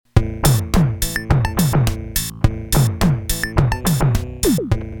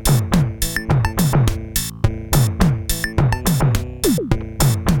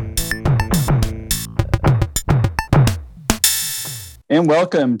And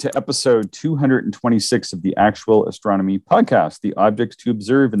welcome to episode 226 of the Actual Astronomy Podcast, the objects to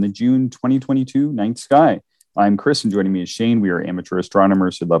observe in the June 2022 night sky. I'm Chris, and joining me is Shane. We are amateur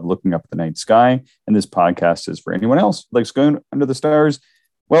astronomers who love looking up at the night sky, and this podcast is for anyone else who likes going under the stars.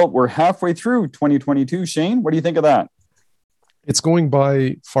 Well, we're halfway through 2022. Shane, what do you think of that? It's going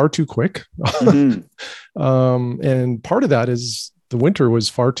by far too quick. Mm-hmm. And part of that is the winter was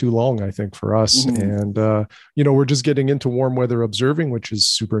far too long, I think, for us. Mm-hmm. And, we're just getting into warm weather observing, which is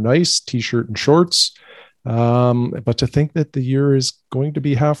super nice, t-shirt and shorts. But to think that the year is going to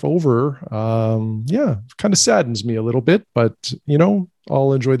be half over, kind of saddens me a little bit, but,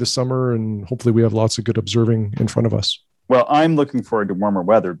 I'll enjoy the summer and hopefully we have lots of good observing in front of us. Well, I'm looking forward to warmer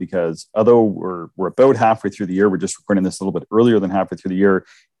weather because although we're about halfway through the year, we're just recording this a little bit earlier than halfway through the year.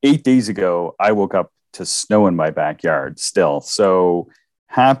 8 days ago, I woke up to snow in my backyard still. So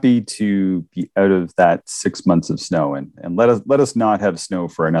happy to be out of that 6 months of snow and let us not have snow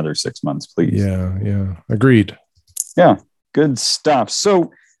for another 6 months, please. Yeah. Agreed. Yeah, good stuff.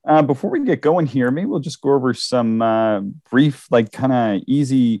 So before we get going here, maybe we'll just go over some brief, kind of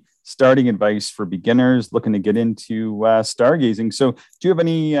easy starting advice for beginners looking to get into stargazing. So do you have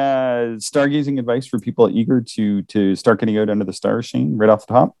any stargazing advice for people eager to start getting out under the stars, Shane, right off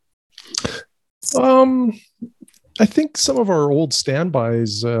the top? I think some of our old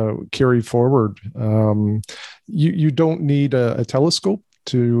standbys carry forward. You don't need a telescope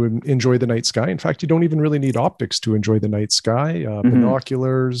to enjoy the night sky. In fact, you don't even really need optics to enjoy the night sky.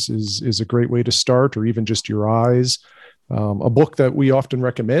 Binoculars is a great way to start, or even just your eyes. A book that we often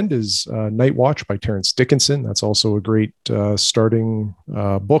recommend is Night Watch by Terence Dickinson. That's also a great starting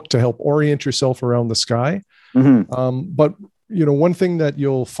book to help orient yourself around the sky. But one thing that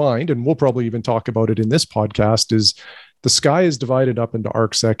you'll find, and we'll probably even talk about it in this podcast, is the sky is divided up into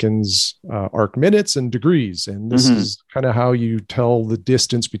arc seconds, arc minutes, and degrees. And this is kind of how you tell the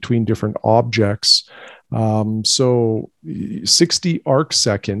distance between different objects. So 60 arc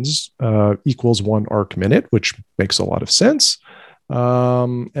seconds equals 1 arc minute, which makes a lot of sense.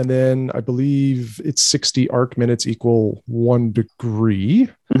 And then I believe it's 60 arc minutes equal 1 degree.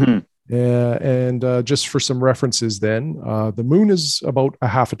 And just for some references then, the moon is about a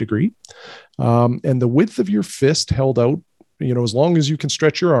half a degree. And the width of your fist held out, as long as you can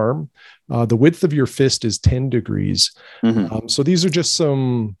stretch your arm, the width of your fist is 10 degrees. So these are just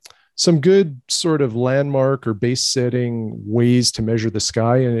some good sort of landmark or base setting ways to measure the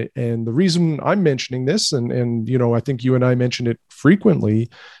sky. And the reason I'm mentioning this, and I think you and I mention it frequently,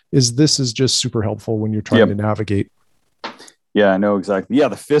 is this is just super helpful when you're trying to navigate. Yeah, I know exactly. Yeah,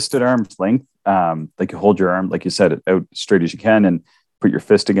 the fist at arm's length, you hold your arm, like you said, out straight as you can and put your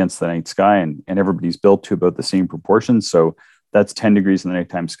fist against the night sky, and everybody's built to about the same proportions. So that's 10 degrees in the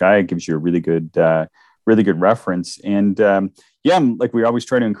nighttime sky. It gives you a really good reference. And we always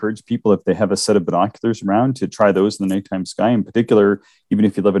try to encourage people, if they have a set of binoculars around, to try those in the nighttime sky. In particular, even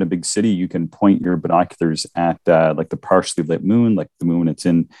if you live in a big city, you can point your binoculars at the partially lit moon, like the moon it's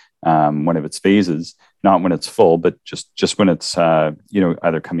in one of its phases, not when it's full, but just when it's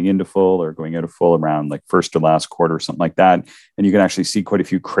either coming into full or going out of full around like first or last quarter, something like that. And you can actually see quite a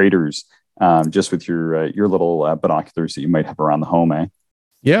few craters just with your little binoculars that you might have around the home, eh?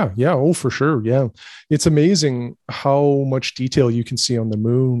 Yeah. Oh, for sure. Yeah. It's amazing how much detail you can see on the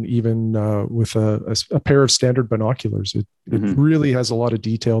moon, even with a pair of standard binoculars. It really has a lot of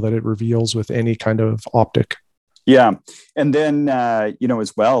detail that it reveals with any kind of optic. Yeah. And then,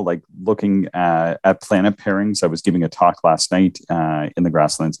 as well, like looking at planet pairings, I was giving a talk last night in the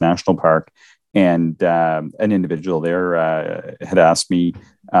Grasslands National Park, and an individual there had asked me,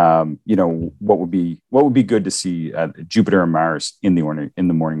 what would be good to see Jupiter and Mars in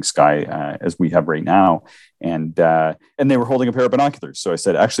the morning sky as we have right now, and they were holding a pair of binoculars. So I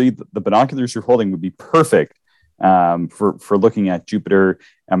said, actually, the binoculars you're holding would be perfect for looking at Jupiter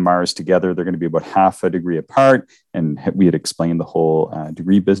and Mars together. They're going to be about half a degree apart, and we had explained the whole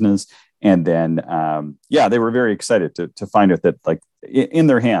degree business. And then, they were very excited to find out that, like, in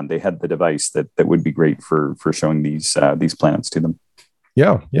their hand, they had the device that would be great for showing these planets to them.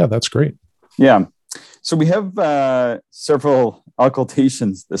 Yeah, that's great. Yeah. So we have several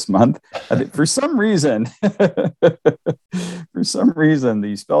occultations this month. For some reason, the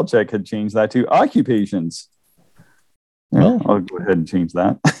spell check had changed that to occupations. Well, I'll go ahead and change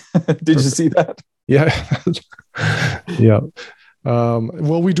that. Did you see that? Yeah. Yeah.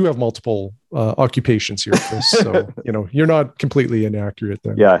 Well, we do have multiple occupations here, Chris, so you're not completely inaccurate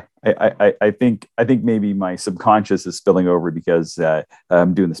there. Yeah, I think maybe my subconscious is spilling over because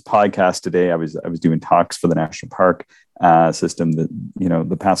I'm doing this podcast today. I was doing talks for the national park system. That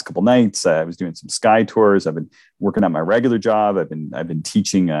the past couple nights I was doing some sky tours. I've been working on my regular job. I've been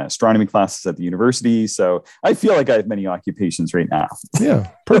teaching astronomy classes at the university. So I feel like I have many occupations right now.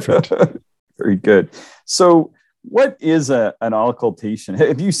 Yeah, perfect. Very good. So what is an occultation?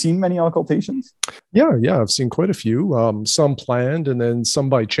 Have you seen many occultations? Yeah, I've seen quite a few. Some planned and then some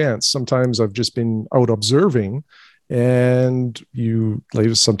by chance. Sometimes I've just been out observing, and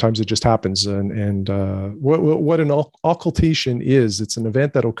sometimes it just happens. And what an occultation is, it's an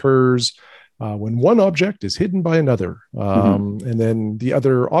event that occurs when one object is hidden by another, and then the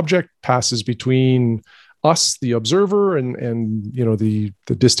other object passes between us, the observer, and the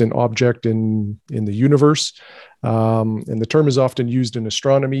distant object in the universe. And the term is often used in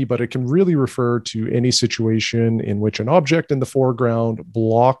astronomy, but it can really refer to any situation in which an object in the foreground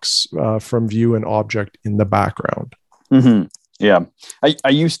blocks from view an object in the background. Mm-hmm. Yeah, I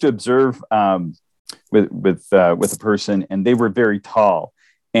used to observe with a person, and they were very tall.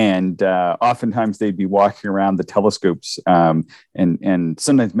 And oftentimes they'd be walking around the telescopes, and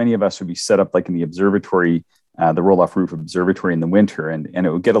sometimes many of us would be set up like in the observatory, the roll-off roof observatory in the winter, and it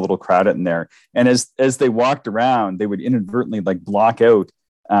would get a little crowded in there. And as they walked around, they would inadvertently like block out,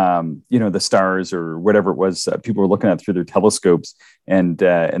 the stars or whatever it was people were looking at through their telescopes, and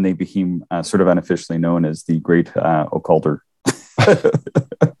they became sort of unofficially known as the Great Occulter.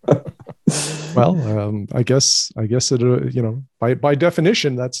 Well, I guess it, by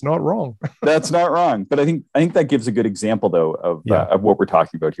definition, that's not wrong. That's not wrong. But I think that gives a good example, though, of what we're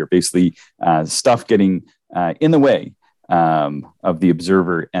talking about here. Basically, stuff getting in the way of the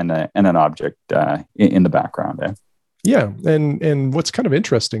observer and an object in the background. Yeah, and what's kind of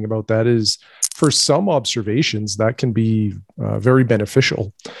interesting about that is, for some observations, that can be very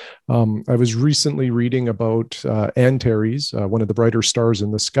beneficial. I was recently reading about Antares, one of the brighter stars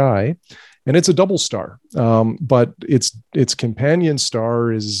in the sky, and it's a double star, but its companion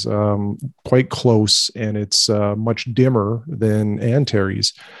star is quite close, and it's much dimmer than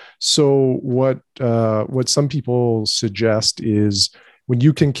Antares. So what some people suggest is, when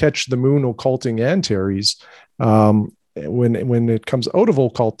you can catch the moon occulting Antares, when it comes out of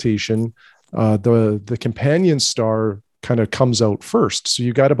occultation, the companion star kind of comes out first. So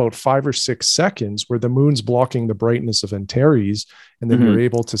you got about 5 or 6 seconds where the moon's blocking the brightness of Antares, and then you're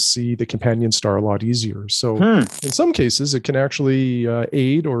able to see the companion star a lot easier. So in some cases, it can actually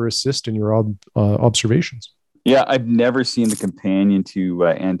aid or assist in your observations. Yeah, I've never seen the companion to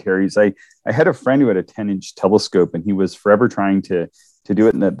Antares. I had a friend who had a 10-inch telescope, and he was forever trying to do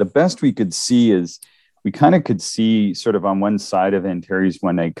it. And the best we could see is, we kind of could see sort of on one side of Antares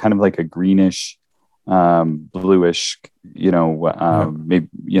when a kind of like a greenish, bluish, maybe,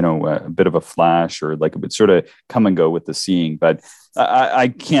 a bit of a flash, or like it would sort of come and go with the seeing. But I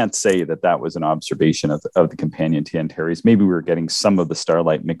can't say that was an observation of the companion to Antares. Maybe we were getting some of the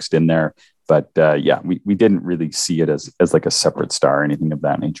starlight mixed in there, but we didn't really see it as like a separate star or anything of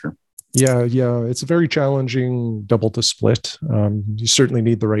that nature. Yeah, it's a very challenging double to split. You certainly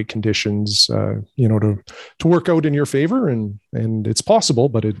need the right conditions, to work out in your favor, and it's possible,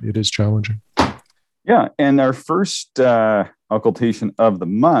 but it is challenging. Yeah, and our first occultation of the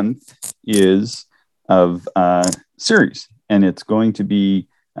month is of Ceres, and it's going to be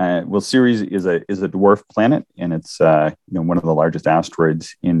Ceres is a dwarf planet, and it's one of the largest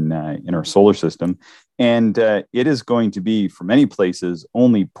asteroids in our solar system. And it is going to be, for many places,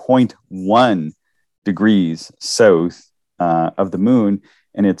 only 0.1 degrees south of the moon.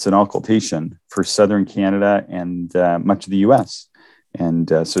 And it's an occultation for southern Canada and much of the US. And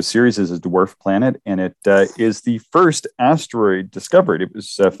so Ceres is a dwarf planet, and it is the first asteroid discovered. It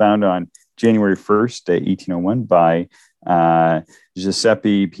was found on January 1st, 1801 by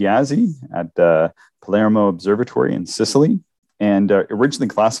Giuseppe Piazzi at Palermo Observatory in Sicily. And originally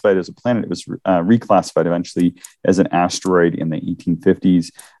classified as a planet, it was reclassified eventually as an asteroid in the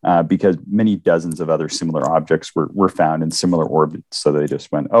 1850s because many dozens of other similar objects were found in similar orbits. So they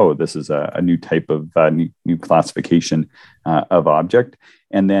just went, oh, this is a new type of new classification of object.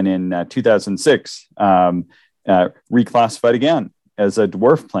 And then in 2006, reclassified again as a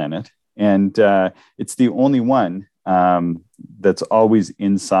dwarf planet. And it's the only one that's always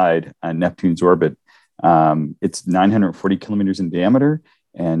inside Neptune's orbit. It's 940 kilometers in diameter,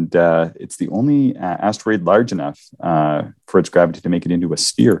 and it's the only asteroid large enough for its gravity to make it into a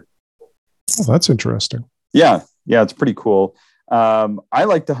sphere. Oh, that's interesting. Yeah, it's pretty cool. I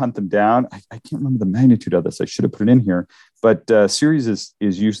like to hunt them down. I can't remember the magnitude of this. I should have put it in here. But Ceres is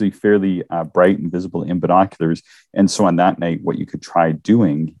usually fairly bright and visible in binoculars. And so on that night, what you could try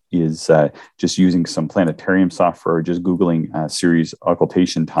doing is just using some planetarium software, or just Googling Ceres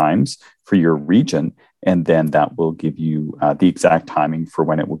occultation times for your region, and then that will give you the exact timing for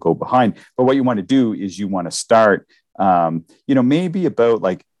when it will go behind. But what you want to do is you want to start, maybe about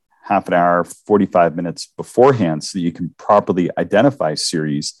like half an hour, 45 minutes beforehand, so that you can properly identify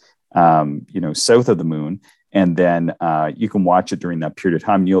Ceres, south of the moon. And then you can watch it during that period of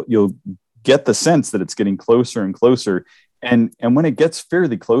time. You'll get the sense that it's getting closer and closer. And when it gets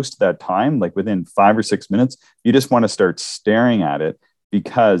fairly close to that time, like within 5 or 6 minutes, you just want to start staring at it,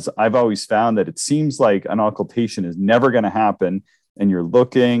 because I've always found that it seems like an occultation is never going to happen. And you're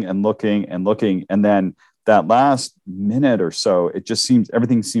looking and looking and looking. And then that last minute or so,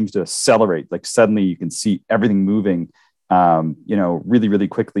 everything seems to accelerate. Like suddenly you can see everything moving, really, really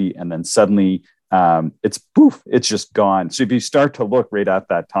quickly. And then suddenly it's just gone. So if you start to look right at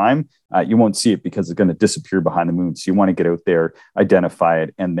that time, you won't see it because it's going to disappear behind the moon. So you want to get out there, identify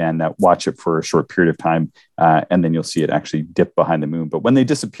it, and then watch it for a short period of time. And then you'll see it actually dip behind the moon. But when they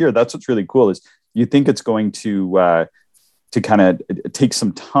disappear, that's what's really cool, is you think it's going to kind of take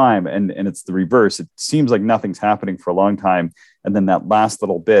some time, and it's the reverse. It seems like nothing's happening for a long time. And then that last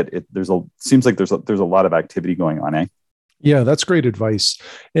little bit, seems like there's a lot of activity going on, eh? Yeah, that's great advice.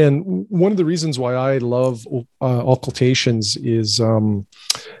 And one of the reasons why I love occultations is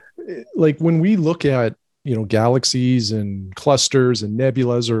like when we look at, galaxies and clusters and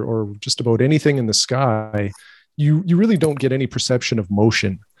nebulas or just about anything in the sky, you really don't get any perception of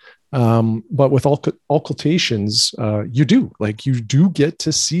motion. But with occultations, you do get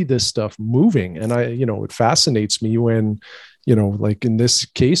to see this stuff moving. And it fascinates me when, like in this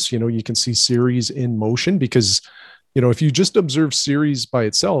case, you can see Ceres in motion, because if you just observe Ceres by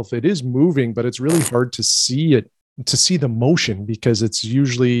itself, it is moving, but it's really hard to see it, to see the motion, because it's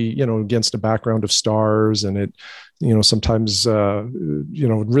usually, against a background of stars. And it, sometimes, it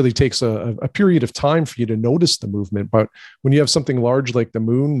really takes a period of time for you to notice the movement. But when you have something large like the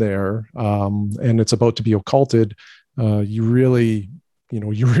moon there, and it's about to be occulted, you really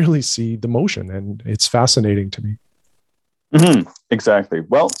see the motion, and it's fascinating to me. Mm-hmm. Exactly.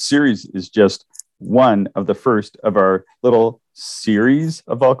 Well, Ceres is just one of the first of our little series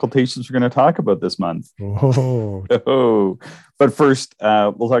of occultations we're going to talk about this month. But first,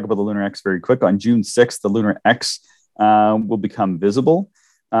 we'll talk about the Lunar X very quick. On June 6th, the Lunar X will become visible.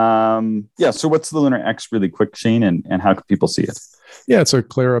 So what's the Lunar X really quick, Shane, and how can people see it? Yeah, it's a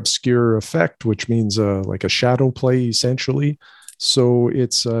clair-obscur effect, which means like a shadow play, essentially. So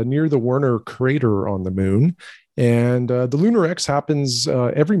it's near the Werner crater on the moon. And the Lunar X happens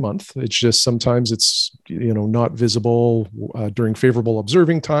every month. It's just sometimes it's not visible during favorable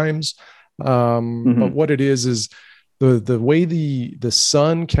observing times. But what it is the way the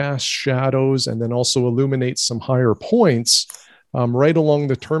sun casts shadows and then also illuminates some higher points. Right along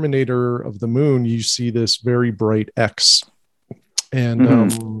the terminator of the moon, you see this very bright X.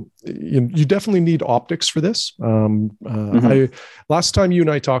 And you definitely need optics for this. Last time you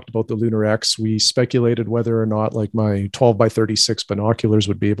and I talked about the Lunar X, we speculated whether or not like my 12 by 36 binoculars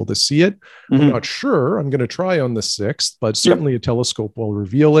would be able to see it. I'm not sure. I'm going to try on the 6th, but certainly a telescope will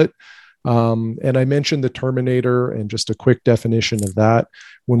reveal it. And I mentioned the terminator, and just a quick definition of that.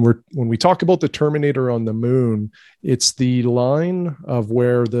 When we talk about the terminator on the moon, it's the line of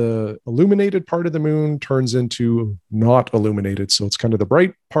where the illuminated part of the moon turns into not illuminated. So it's kind of the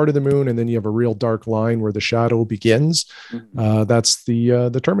bright part of the moon, and then you have a real dark line where the shadow begins. That's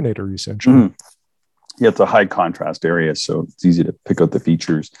the terminator, essentially. Yeah, it's a high contrast area, so it's easy to pick out the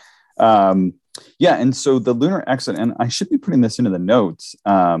features. And so the Lunar X, and I should be putting this into the notes.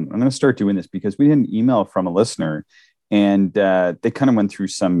 I'm going to start doing this because we had an email from a listener, and they kind of went through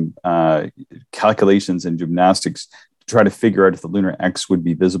some calculations and gymnastics to try to figure out if the Lunar X would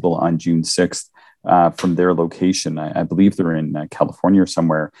be visible on June 6th from their location. I believe they're in California or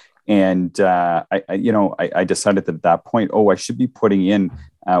somewhere. And I decided that at that point, I should be putting in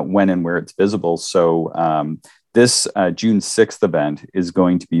when and where it's visible. So this June 6th event is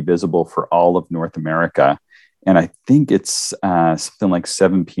going to be visible for all of North America. And I think it's something like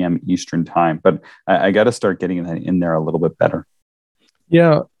 7 p.m. Eastern time. But I got to start getting that in there a little bit better.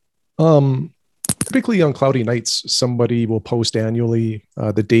 Yeah. Typically on cloudy nights, somebody will post annually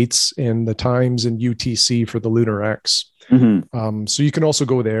the dates and the times in UTC for the Lunar X. So you can also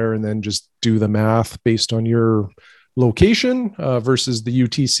go there and then just do the math based on your location versus the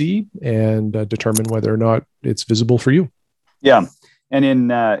UTC and determine whether or not it's visible for you. Yeah.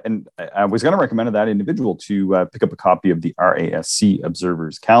 And I was going to recommend that individual to pick up a copy of the RASC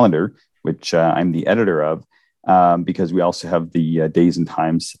Observer's Calendar, which I'm the editor of, because we also have the days and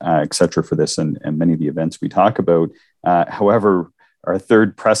times, et cetera, for this and many of the events we talk about. However, our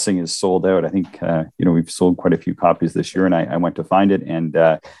third pressing is sold out. I think, we've sold quite a few copies this year, and I went to find it. And,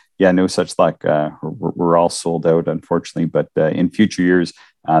 yeah, no such luck. We're all sold out, unfortunately. But in future years,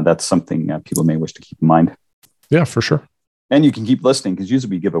 that's something people may wish to keep in mind. Yeah, for sure. And you can keep listening because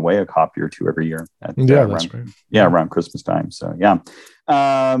usually we give away a copy or two every year. That's right. Yeah, around Christmas time. So yeah.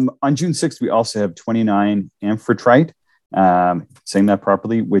 On June 6th, we also have 29 Amphitrite, saying that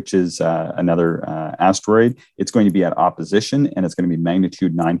properly, which is another asteroid. It's going to be at opposition, and it's going to be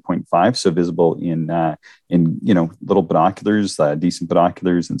magnitude 9.5, so visible in little binoculars, decent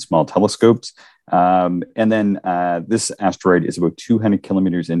binoculars, and small telescopes. And then this asteroid is about 200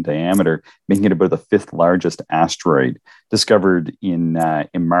 kilometers in diameter, making it about the fifth largest asteroid, discovered in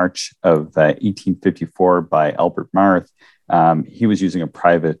March of 1854 by Albert Marth. He was using a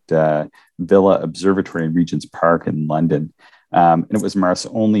private Villa Observatory in Regent's Park in London. And it was Marth's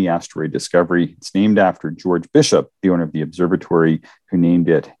only asteroid discovery. It's named after George Bishop, the owner of the observatory, who named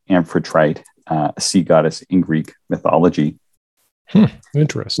it Amphitrite, a sea goddess in Greek mythology.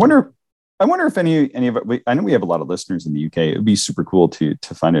 Interesting. I wonder if any of it. I know we have a lot of listeners in the UK. It would be super cool to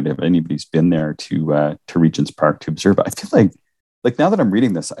find out if anybody's been there to Regent's Park to observe. I feel like now that I'm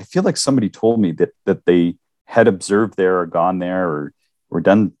reading this, I feel like somebody told me that they had observed there or gone there or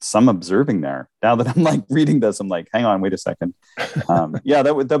done some observing there. Now that I'm like reading this, I'm like, hang on, wait a second. Yeah,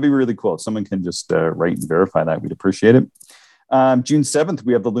 that'd be really cool. If someone can just write and verify that, we'd appreciate it. June 7th,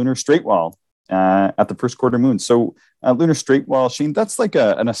 we have the lunar straight wall at the first quarter moon. So lunar straight wall, Shane, that's like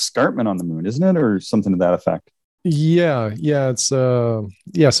an escarpment on the moon, isn't it? Or something to that effect. Yeah. It's some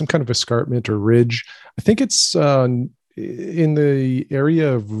kind of escarpment or ridge. I think it's in the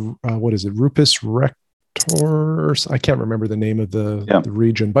area of what is it, Rupus Rector? I can't remember the name of the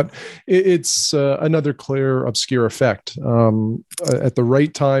region, but it's another clear obscure effect. At the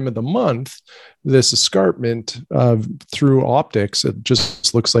right time of the month, this escarpment through optics, it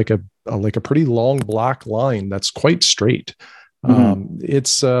just looks like a pretty long black line that's quite straight.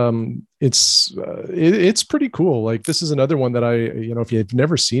 It's pretty cool. Like, this is another one that if you've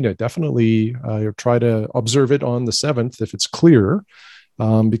never seen it, definitely try to observe it on the 7th if it's clear.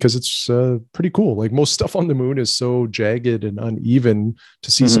 Because it's pretty cool. Like, most stuff on the moon is so jagged and uneven.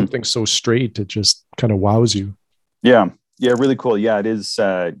 To see something so straight, it just kind of wows you. Yeah, really cool. Yeah, it is.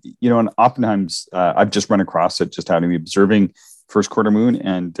 And oftentimes I've just run across it just having me observing first quarter moon,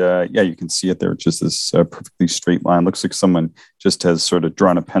 and you can see it there. It's just this perfectly straight line. Looks like someone just has sort of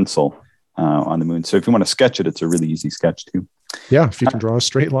drawn a pencil on the moon. So if you want to sketch it, it's a really easy sketch too. Yeah, if you can draw a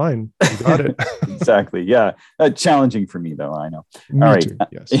straight line, you got it. Exactly. Yeah. Challenging for me, though, I know. Me all right. Too,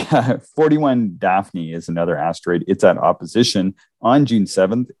 yes. 41 Daphne is another asteroid. It's at opposition on June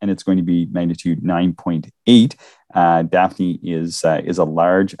 7th, and it's going to be magnitude 9.8. Daphne is a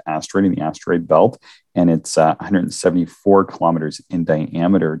large asteroid in the asteroid belt, and it's 174 kilometers in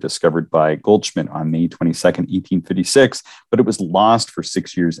diameter, discovered by Goldschmidt on May 22nd, 1856, but it was lost for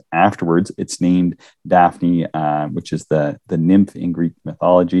 6 years afterwards. It's named Daphne, which is the nymph in Greek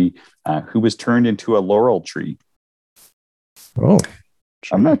mythology, who was turned into a laurel tree. Oh,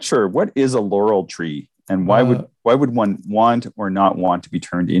 sure. I'm not sure. What is a laurel tree, and why would one want or not want to be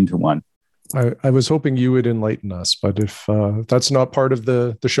turned into one? I was hoping you would enlighten us, but if that's not part of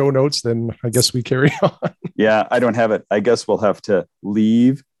the show notes, then I guess we carry on. Yeah, I don't have it. I guess we'll have to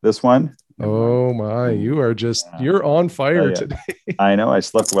leave this one. Oh my, you're on fire today. I know, I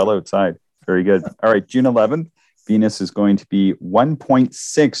slept well outside. Very good. All right, June 11th, Venus is going to be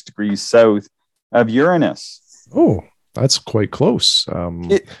 1.6 degrees south of Uranus. Oh, that's quite close.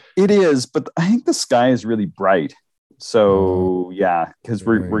 It is, but I think the sky is really bright. So because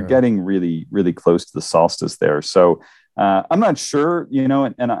we're getting really, really close to the solstice there. So I'm not sure,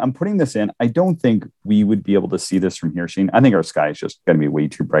 and I'm putting this in. I don't think we would be able to see this from here, Shane. I think our sky is just going to be way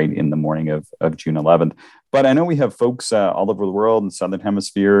too bright in the morning of June 11th. But I know we have folks all over the world in the Southern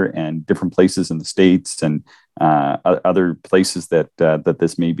Hemisphere and different places in the States and other places that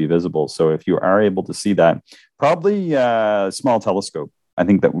this may be visible. So if you are able to see that, probably a small telescope. I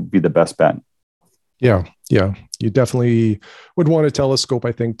think that would be the best bet. Yeah. You definitely would want a telescope,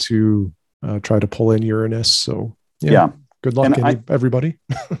 I think, to try to pull in Uranus. So good luck, everybody.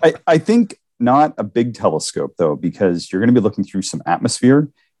 I think not a big telescope, though, because you're going to be looking through some atmosphere.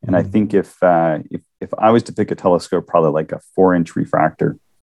 And I think if I was to pick a telescope, probably like a 4-inch refractor.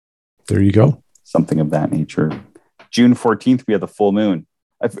 There you go. Something of that nature. June 14th, we have the full moon.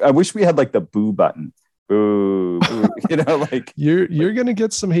 I wish we had like the boo button. Boo, boo. You're gonna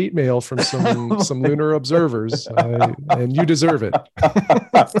get some hate mail from some lunar observers, and you deserve it.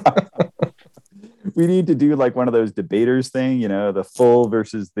 We need to do like one of those debaters thing, the full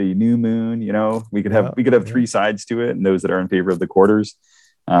versus the new moon. We could have 3 sides to it, and those that are in favor of the quarters.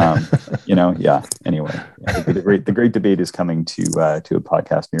 Yeah. Anyway, the great debate is coming to a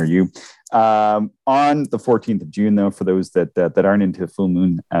podcast near you. On the 14th of June, though, for those that aren't into full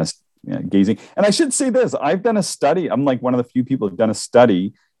moon gazing, and I should say this: I've done a study. I'm like one of the few people who've done a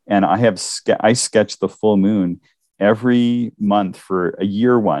study, and I sketched the full moon every month for a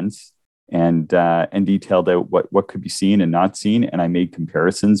year once, and detailed out what could be seen and not seen, and I made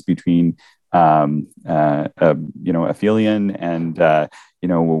comparisons between aphelion and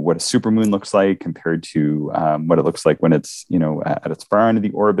what a supermoon looks like compared to what it looks like when it's at its far end of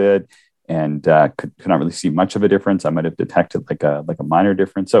the orbit, and could not really see much of a difference. I might have detected like a minor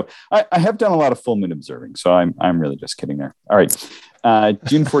difference. So I have done a lot of full moon observing. So I'm really just kidding there. All right.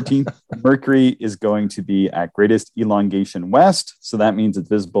 June 14th, Mercury is going to be at greatest elongation west. So that means it's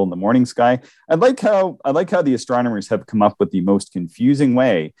visible in the morning sky. I like how the astronomers have come up with the most confusing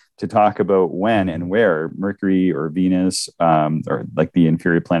way to talk about when and where Mercury or Venus or like the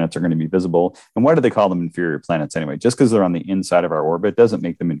inferior planets are going to be visible. And why do they call them inferior planets anyway? Just because they're on the inside of our orbit doesn't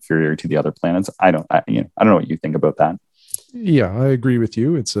make them inferior to the other planets. I don't know what you think about that. Yeah, I agree with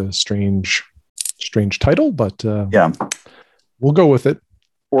you. It's a strange title, but yeah. We'll go with it.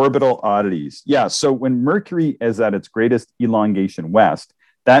 Orbital oddities. Yeah. So when Mercury is at its greatest elongation west,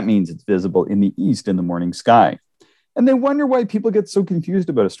 that means it's visible in the east in the morning sky. And they wonder why people get so confused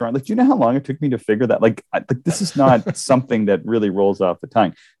about astronomy. Like, do you know how long it took me to figure that? Like this is not something that really rolls off the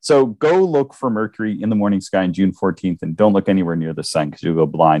tongue. So go look for Mercury in the morning sky on June 14th, and don't look anywhere near the sun because you'll go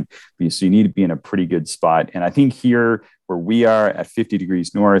blind. So you need to be in a pretty good spot. And I think here where we are at 50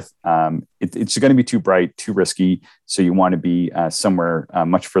 degrees north, it's going to be too bright, too risky. So you want to be somewhere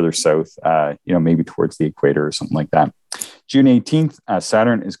much further south, maybe towards the equator or something like that. June 18th,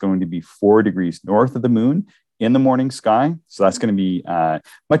 Saturn is going to be 4 degrees north of the moon in the morning sky. So that's going to be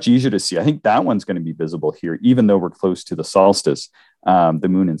much easier to see. I think that one's going to be visible here, even though we're close to the solstice. The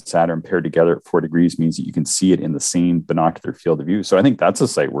moon and Saturn paired together at 4 degrees means that you can see it in the same binocular field of view. So I think that's a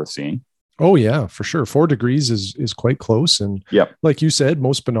sight worth seeing. Oh yeah, for sure. 4 degrees is quite close. And like you said,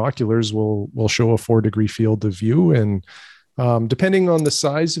 most binoculars will show a 4 degree field of view. And depending on the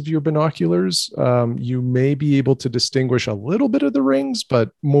size of your binoculars, you may be able to distinguish a little bit of the rings,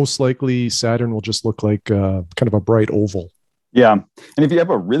 but most likely Saturn will just look like kind of a bright oval. Yeah. And if you have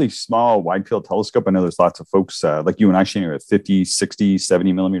a really small wide field telescope, I know there's lots of folks like you and I, Shane, have 50, 60,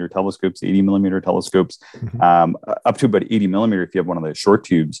 70 millimeter telescopes, 80 millimeter telescopes, up to about 80 millimeter. If you have one of the short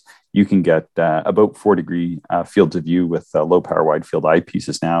tubes, you can get about 4 degree fields of view with low power wide field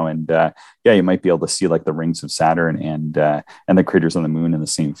eyepieces now. And you might be able to see like the rings of Saturn and the craters on the moon in the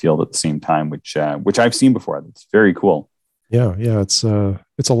same field at the same time, which I've seen before. It's very cool. Yeah, it's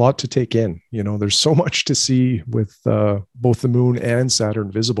a lot to take in. There's so much to see with both the moon and Saturn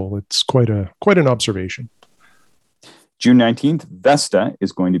visible. It's quite an observation. June 19th, Vesta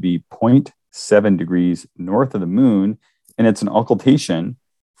is going to be 0.7 degrees north of the moon, and it's an occultation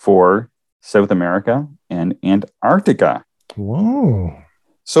for South America and Antarctica. Whoa.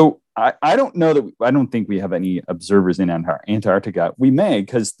 So I don't know that I don't think we have any observers in Antarctica. We may,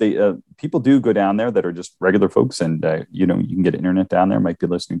 because people do go down there that are just regular folks, and you can get internet down there. Might be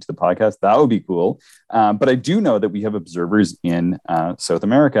listening to the podcast. That would be cool. But I do know that we have observers in South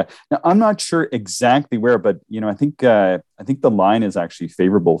America. Now I'm not sure exactly where, but I think the line is actually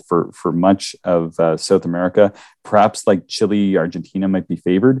favorable for much of South America. Perhaps like Chile, Argentina might be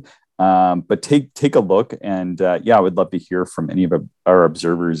favored. But take a look, and I would love to hear from any of our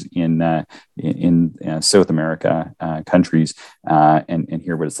observers in South America countries and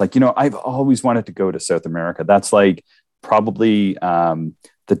hear what it's like. I've always wanted to go to South America. That's like probably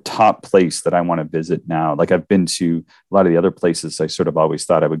the top place that I want to visit now. Like I've been to a lot of the other places I sort of always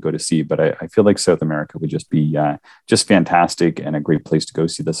thought I would go to see, but I feel like South America would just be just fantastic and a great place to go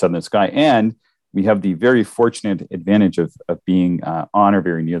see the southern sky. And we have the very fortunate advantage of being on or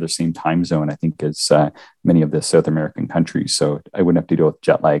very near the same time zone, I think, as many of the South American countries. So I wouldn't have to deal with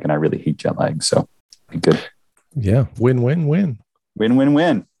jet lag, and I really hate jet lag. So good. Yeah. Win-win-win.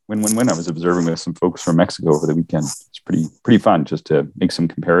 Win-win-win. Win-win-win. I was observing with some folks from Mexico over the weekend. It's pretty fun just to make some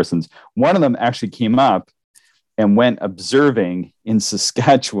comparisons. One of them actually came up and went observing in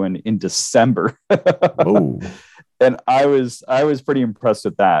Saskatchewan in December. Oh. And I was pretty impressed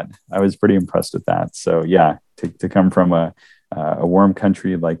with that. So yeah, to come from a warm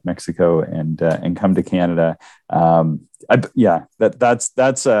country like Mexico and come to Canada,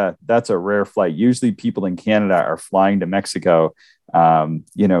 that's a rare flight. Usually, people in Canada are flying to Mexico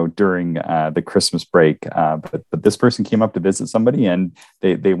during the Christmas break. But this person came up to visit somebody, and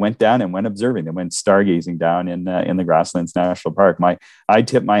they went down and went observing. They went stargazing down in the Grasslands National Park. I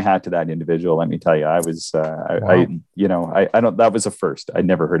tip my hat to that individual. Let me tell you, I was wow. I don't. That was a first. I'd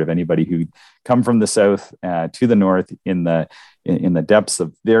never heard of anybody who'd come from the south to the north in the depths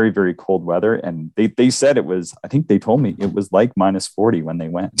of very, very cold weather. And they said it was, I think they told me it was like -40 when they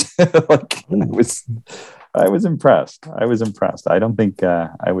went. I was impressed. I don't think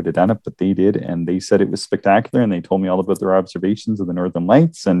I would have done it, but they did. And they said it was spectacular. And they told me all about their observations of the Northern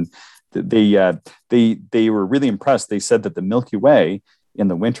Lights. And they were really impressed. They said that the Milky Way in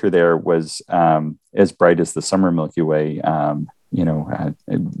the winter there was as bright as the summer Milky Way,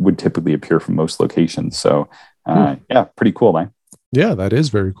 it would typically appear from most locations. So yeah, pretty cool, man. Yeah, that is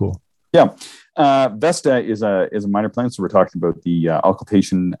very cool. Yeah. Vesta is a minor planet. So we're talking about the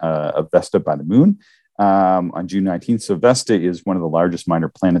occultation of Vesta by the moon on June 19th. So Vesta is one of the largest minor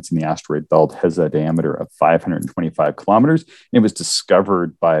planets in the asteroid belt, has a diameter of 525 kilometers. And it was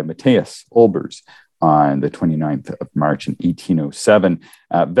discovered by Matthias Olbers on the 29th of March in 1807.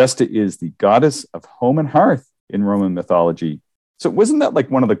 Vesta is the goddess of home and hearth in Roman mythology. So wasn't that like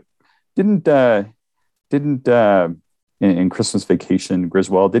one of the, didn't in Christmas Vacation,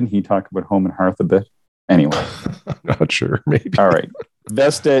 Griswold, didn't he talk about home and hearth a bit? Anyway. I'm not sure, maybe. All right.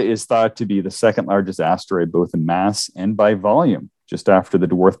 Vesta is thought to be the second largest asteroid, both in mass and by volume, just after the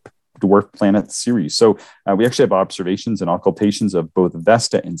dwarf planet Ceres. So we actually have observations and occultations of both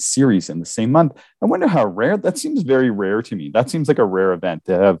Vesta and Ceres in the same month. I wonder how rare, that seems very rare to me. That seems like a rare event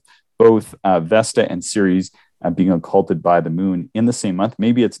to have both Vesta and Ceres being occulted by the moon in the same month.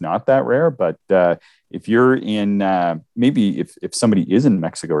 Maybe it's not that rare, but if you're in, maybe if somebody is in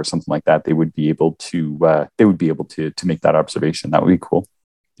Mexico or something like that, they would be able to make that observation. That would be cool.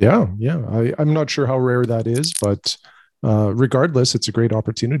 Yeah. I'm not sure how rare that is, but regardless, it's a great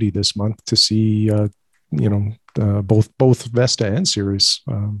opportunity this month to see, both Vesta and Ceres.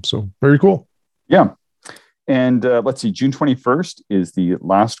 So very cool. Yeah. And let's see, June 21st is the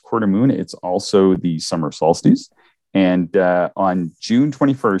last quarter moon. It's also the summer solstice. And on June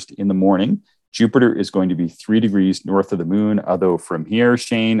 21st in the morning, Jupiter is going to be 3 degrees north of the moon. Although from here,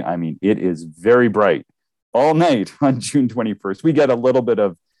 Shane, I mean, it is very bright all night on June 21st.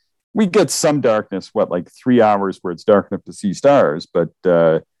 We get some darkness, like 3 hours where it's dark enough to see stars. But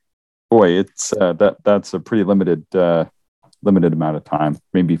boy, it's that's a pretty limited amount of time,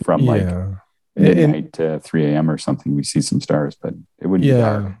 maybe from midnight to 3 a.m. or something. We see some stars, but it wouldn't be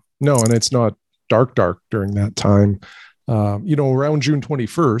dark. No, and it's not dark during that time. Around June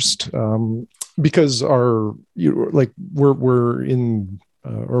 21st, because we're in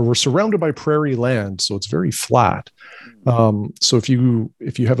we're surrounded by prairie land, so it's very flat. So if you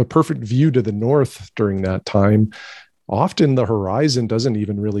have a perfect view to the north during that time, often the horizon doesn't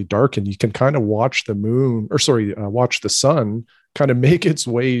even really darken. You can kind of watch watch the sun kind of make its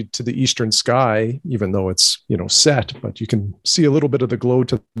way to the eastern sky, even though it's, set, but you can see a little bit of the glow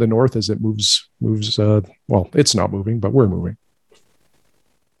to the north as it moves. Well, it's not moving, but we're moving.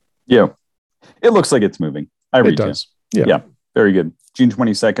 Yeah. It looks like it's moving. It does. Yeah. Very good. June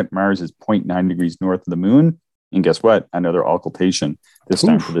 22nd, Mars is 0.9 degrees north of the moon. And guess what? Another occultation, this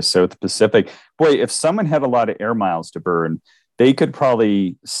time for the South Pacific. Boy, if someone had a lot of air miles to burn, they could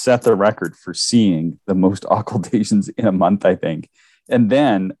probably set the record for seeing the most occultations in a month, I think. And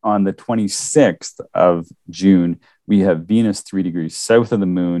then on the 26th of June, we have Venus 3 degrees south of the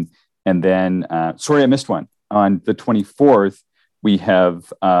moon. And then, I missed one. On the 24th, we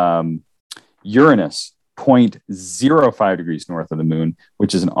have Uranus 0.05 degrees north of the moon,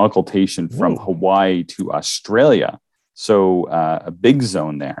 which is an occultation from Hawaii to Australia. So a big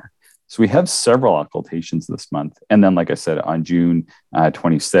zone there. So we have several occultations this month. And then, like I said, on June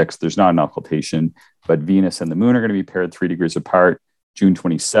 26th, there's not an occultation, but Venus and the moon are going to be paired 3 degrees apart. June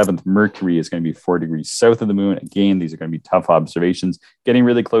 27th, Mercury is going to be 4 degrees south of the moon. Again, these are going to be tough observations, getting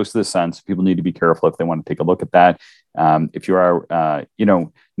really close to the sun. So people need to be careful if they want to take a look at that. If you are,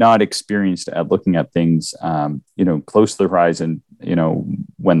 not experienced at looking at things, close to the horizon,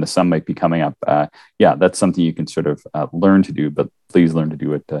 when the sun might be coming up, that's something you can sort of learn to do, but please learn to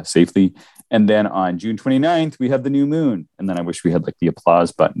do it safely. And then on June 29th, we have the new moon. And then I wish we had the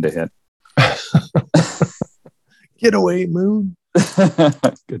applause button to hit. Get away, moon.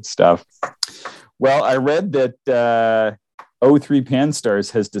 Good stuff. Well, I read that O3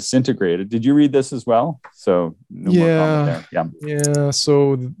 Pan-STARRS has disintegrated. Did you read this as well? So no more comment there. Yeah.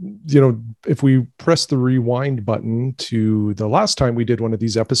 So, if we press the rewind button to the last time we did one of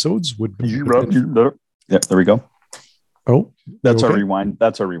these episodes, there we go. Oh, that's our rewind.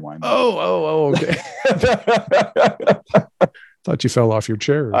 That's our rewind. Oh, okay. Thought you fell off your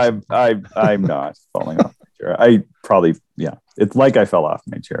chair. I'm not falling off my chair. I probably, yeah. It's like I fell off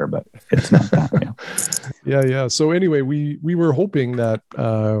my chair, but it's not that. Yeah. So anyway, we were hoping that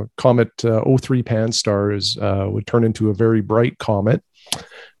Comet 03 Pan-STARRS would turn into a very bright comet,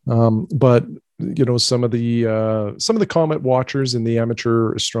 but some of the comet watchers in the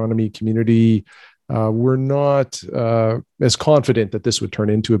amateur astronomy community were not as confident that this would turn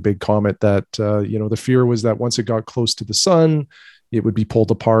into a big comet. That the fear was that once it got close to the sun, it would be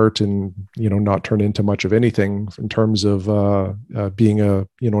pulled apart and not turn into much of anything in terms of being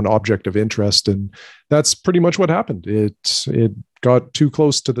an object of interest. And that's pretty much what happened. It got too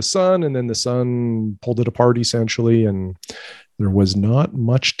close to the sun, and then the sun pulled it apart essentially, and there was not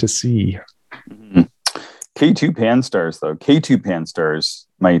much to see. Mm-hmm. K2 Pan-STARRS, though. K2 Pan-STARRS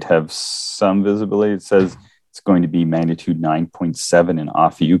might have some visibility. It says it's going to be magnitude 9.7 in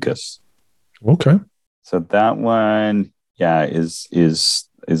Ophiuchus. Okay. So that one, yeah, is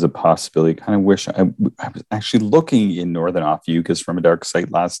a possibility. Kind of wish I was actually looking in northern Ophiuchus from a dark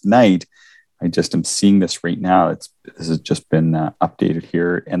site last night. I just am seeing this right now. This has just been updated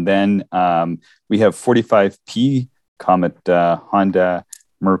here. And then we have 45P Comet Honda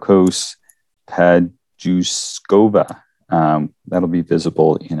Merkos Pajuskova. That'll be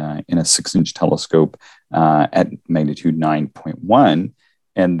visible in a 6-inch telescope at magnitude 9.1.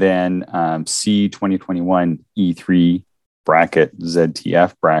 And then C2021 E3 bracket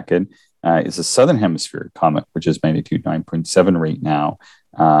ZTF bracket is a southern hemisphere comet, which is magnitude 9.7 right now.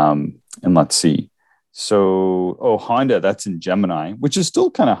 And let's see. So, Honda, that's in Gemini, which is still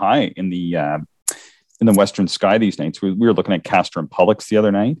kind of high in the western sky these nights. We were looking at Castor and Pollux the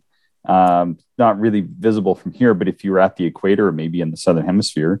other night. Not really visible from here, but if you were at the equator or maybe in the southern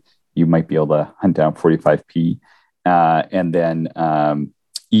hemisphere, you might be able to hunt down 45P. And then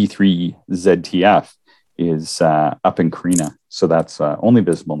E3 ZTF is up in Carina. So that's only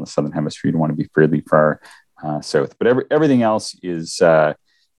visible in the southern hemisphere. You don't want to be fairly far south. But everything else is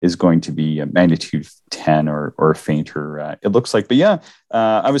going to be a magnitude 10 or fainter, it looks like. But yeah,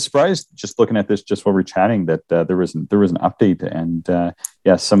 I was surprised just looking at this just while we're chatting that there was an update. And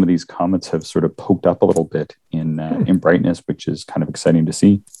some of these comets have sort of poked up a little bit in brightness, which is kind of exciting to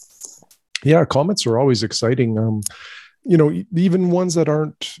see. Yeah, comets are always exciting. Even ones that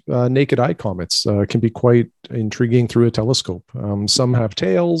aren't naked eye comets can be quite intriguing through a telescope. Some have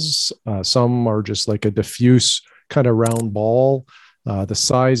tails, some are just like a diffuse kind of round ball. The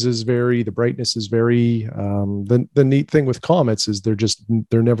sizes vary, the brightnesses vary. The neat thing with comets is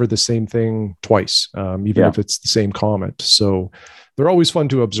they're never the same thing twice, even if it's the same comet. So they're always fun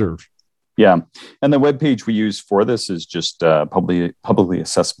to observe. Yeah. And the webpage we use for this is just a publicly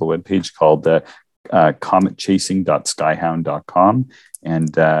accessible webpage called cometchasing.skyhound.com.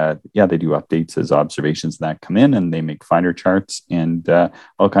 And they do updates as observations that come in, and they make finder charts and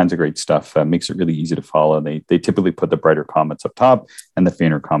all kinds of great stuff. Makes it really easy to follow. They typically put the brighter comets up top and the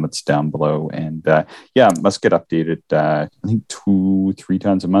fainter comets down below. And must get updated, I think 2-3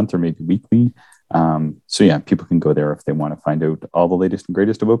 times a month or maybe weekly. People can go there if they want to find out all the latest and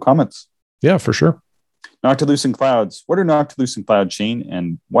greatest about comets. Yeah, for sure. Noctilucent clouds. What are noctilucent clouds, Shane,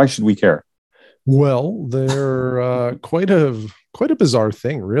 and why should we care? Well, they're quite a bizarre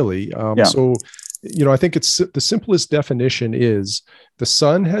thing, really. So, I think it's the simplest definition is the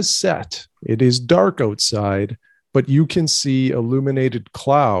sun has set. It is dark outside, but you can see illuminated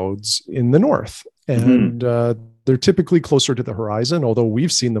clouds in the north, and they're typically closer to the horizon, although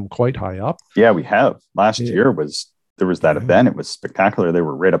we've seen them quite high up. Yeah, we have. Last year there was that event. It was spectacular. They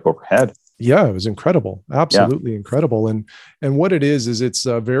were right up overhead. Yeah, it was incredible. Absolutely incredible. And what it is it's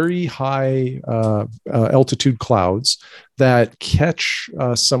very high altitude clouds that catch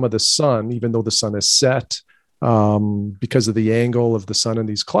some of the sun, even though the sun is set. Because of the angle of the sun and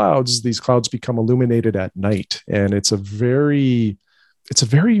these clouds become illuminated at night. And it's a very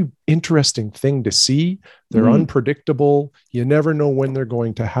interesting thing to see. They're unpredictable. You never know when they're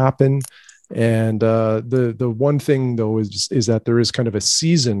going to happen. And the one thing though is that there is kind of a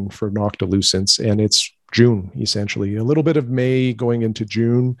season for noctilucents, and it's June essentially. A little bit of May going into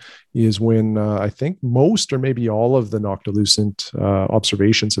June is when I think most or maybe all of the noctilucent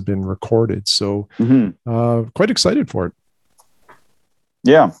observations have been recorded. So quite excited for it.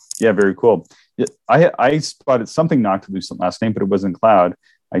 Yeah, very cool. I spotted something noctilucent last night, but it wasn't cloud.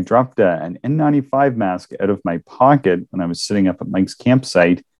 I dropped an N95 mask out of my pocket when I was sitting up at Mike's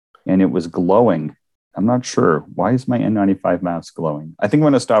campsite, and it was glowing. I'm not sure. Why is my N95 mask glowing? I think I'm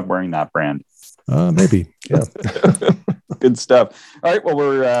going to stop wearing that brand. Maybe. Yeah. Good stuff. All right. Well,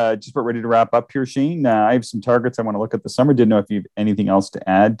 we're just about ready to wrap up here, Shane. I have some targets I want to look at this summer. Didn't know if you have anything else to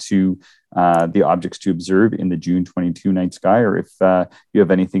add to the objects to observe in the June 22 night sky, or if you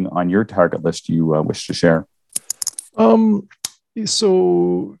have anything on your target list you wish to share.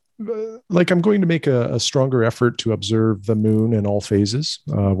 So I'm going to make a stronger effort to observe the moon in all phases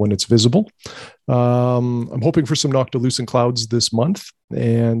when it's visible. I'm hoping for some noctilucent clouds this month,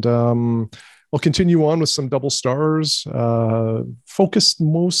 and I'll continue on with some double stars, focused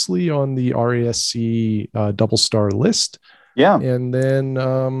mostly on the RASC double star list. Yeah. And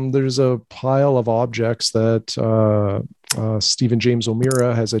then there's a pile of objects that Stephen James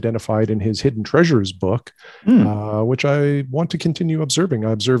O'Meara has identified in his Hidden Treasures book, which I want to continue observing.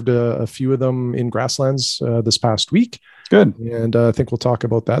 I observed a few of them in grasslands this past week. Good. And I think we'll talk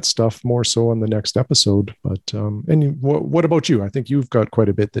about that stuff more so on the next episode. But what about you? I think you've got quite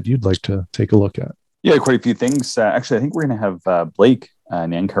a bit that you'd like to take a look at. Yeah, quite a few things. Actually, I think we're going to have Blake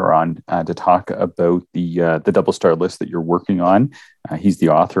Nankar on to talk about the double star list that you're working on. He's the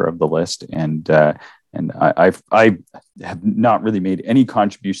author of the list, and I have not really made any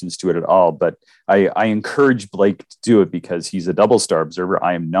contributions to it at all. But I encourage Blake to do it because he's a double star observer.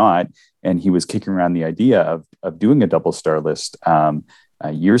 I am not, and he was kicking around the idea of doing a double star list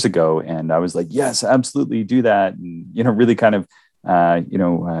years ago, and I was like, yes, absolutely, do that, and really kind of.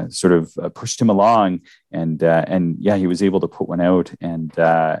 Sort of pushed him along, and yeah, he was able to put one out, and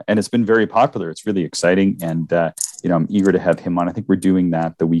it's been very popular. It's really exciting, and I'm eager to have him on. I think we're doing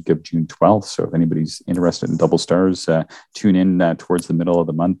that the week of June 12th. So if anybody's interested in double stars, tune in towards the middle of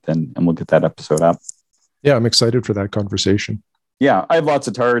the month, and we'll get that episode up. Yeah, I'm excited for that conversation. Yeah, I have lots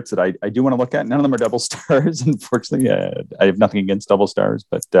of targets that I do want to look at. None of them are double stars, unfortunately. I have nothing against double stars,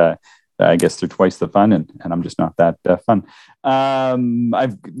 but I guess they're twice the fun, and I'm just not that fun.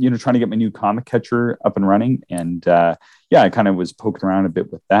 I've trying to get my new comic catcher up and running, and I kind of was poking around a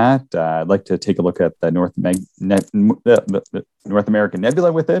bit with that. I'd like to take a look at the North American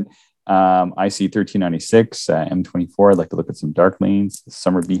Nebula with it. IC 1396 M24. I'd like to look at some dark lanes, the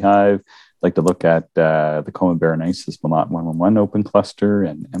Summer Beehive. I'd like to look at the Coma Berenices Malott 111 open cluster,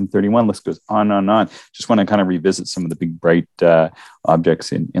 and M31. List goes on and on. Just want to kind of revisit some of the big bright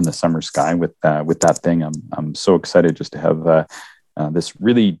objects in the summer sky with that thing. I'm so excited just to have this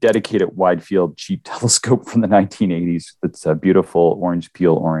really dedicated wide field cheap telescope from the 1980s. It's a beautiful orange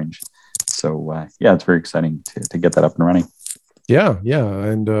peel orange. So it's very exciting to get that up and running. Yeah,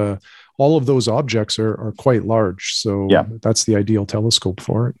 and all of those objects are quite large. So that's the ideal telescope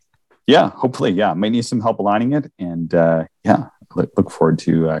for it. Yeah, hopefully. Yeah, might need some help aligning it, and look forward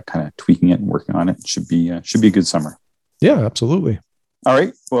to kind of tweaking it and working on it. Should be a good summer. Yeah, absolutely. All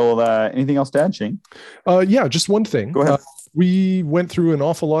right. Well, anything else to add, Shane? Just one thing. Go ahead. We went through an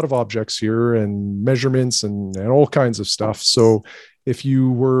awful lot of objects here and measurements and all kinds of stuff. So if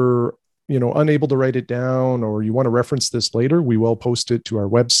you were unable to write it down, or you want to reference this later, we will post it to our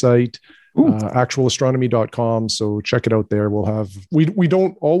website, actualastronomy.com. So check it out there. We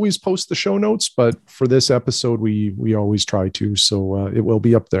don't always post the show notes, but for this episode, we always try to. So it will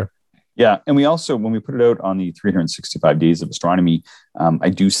be up there. Yeah. And we also, when we put it out on the 365 days of astronomy, I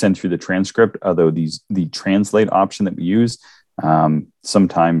do send through the transcript, although the translate option that we use,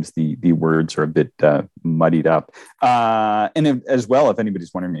 sometimes the words are a bit muddied up. And as well, if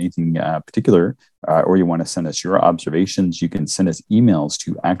anybody's wondering anything particular, or you want to send us your observations, you can send us emails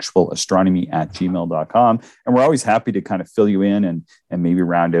to actualastronomy@gmail.com. And we're always happy to kind of fill you in and maybe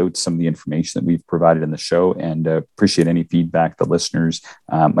round out some of the information that we've provided in the show, and appreciate any feedback the listeners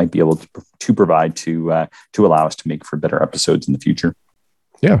might be able to provide to allow us to make for better episodes in the future.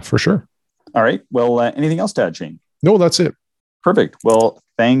 Yeah, for sure. All right. Well, anything else to add, Shane? No, that's it. Perfect. Well,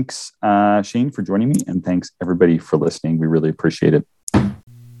 thanks, Shane, for joining me, and thanks everybody for listening. We really appreciate it.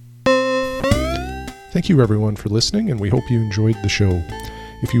 Thank you, everyone, for listening, and we hope you enjoyed the show.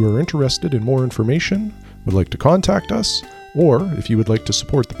 If you are interested in more information, would like to contact us, or if you would like to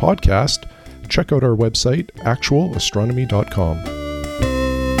support the podcast, check out our website, actualastronomy.com.